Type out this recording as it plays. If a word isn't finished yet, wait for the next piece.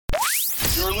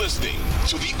You're listening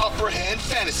to the Upper Hand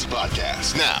Fantasy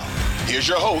Podcast. Now, here's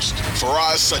your host,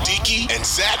 Faraz Siddiqui and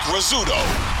Zach Rizzuto.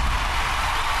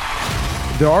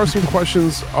 There are some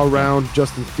questions around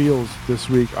Justin Fields this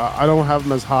week. I don't have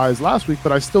him as high as last week,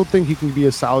 but I still think he can be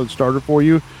a solid starter for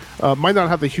you. Might not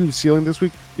have the huge ceiling this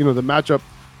week. You know, the matchup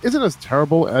isn't as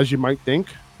terrible as you might think,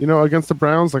 you know, against the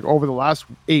Browns. Like over the last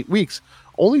 8 weeks,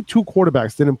 only 2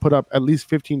 quarterbacks didn't put up at least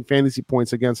 15 fantasy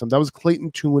points against him. That was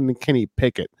Clayton Tune and Kenny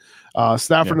Pickett.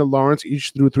 Stafford and Lawrence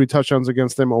each threw 3 touchdowns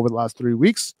against them over the last 2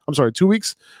 weeks.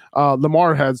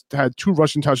 Lamar has had 2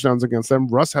 rushing touchdowns against them.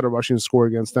 Russ had a rushing score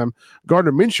against them.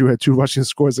 Gardner Minshew had 2 rushing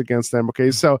scores against them. Okay,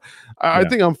 so I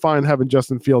think I'm fine having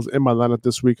Justin Fields in my lineup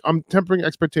this week. I'm tempering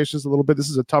expectations a little bit. This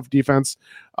is a tough defense,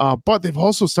 but they've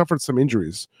also suffered some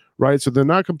injuries, right? So they're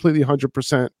not completely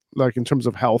 100%. Like in terms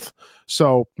of health.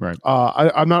 So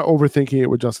I'm not overthinking it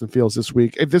with Justin Fields this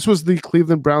week. If this was the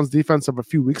Cleveland Browns defense of a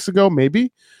few weeks ago,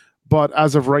 maybe. But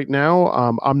as of right now,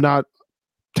 I'm not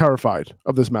terrified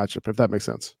of this matchup, if that makes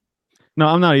sense. No,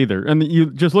 I'm not either. And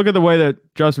you just look at the way that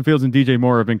Justin Fields and DJ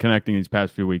Moore have been connecting these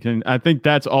past few weeks. And I think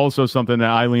that's also something that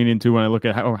I lean into when I look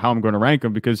at how I'm going to rank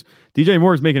them, because DJ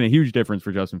Moore is making a huge difference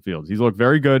for Justin Fields. He's looked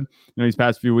very good these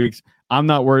past few weeks. I'm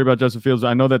not worried about Justin Fields.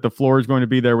 I know that the floor is going to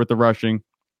be there with the rushing.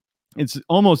 It's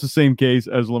almost the same case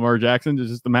as Lamar Jackson. It's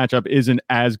just the matchup isn't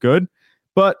as good,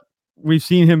 but we've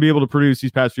seen him be able to produce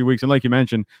these past few weeks. And like you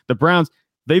mentioned, the Browns,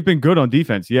 they've been good on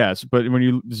defense, yes, but when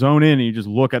you zone in and you just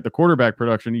look at the quarterback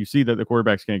production, you see that the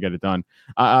quarterbacks can't get it done.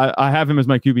 I have him as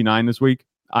my QB9 this week.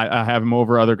 I have him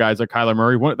over other guys like Kyler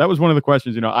Murray. That was one of the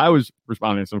questions. You know, I was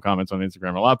responding to some comments on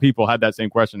Instagram. A lot of people had that same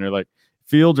question. They're like,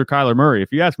 Fields or Kyler Murray?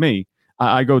 If you ask me,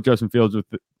 I go Justin Fields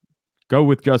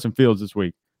with Justin Fields this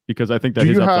week, because I think that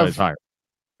his upside is higher.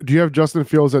 Do you have Justin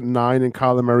Fields at 9 and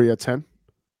Kyler Murray at 10?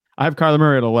 I have Kyler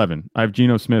Murray at 11. I have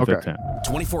Geno Smith at 10.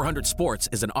 2400 Sports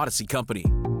is an Odyssey company.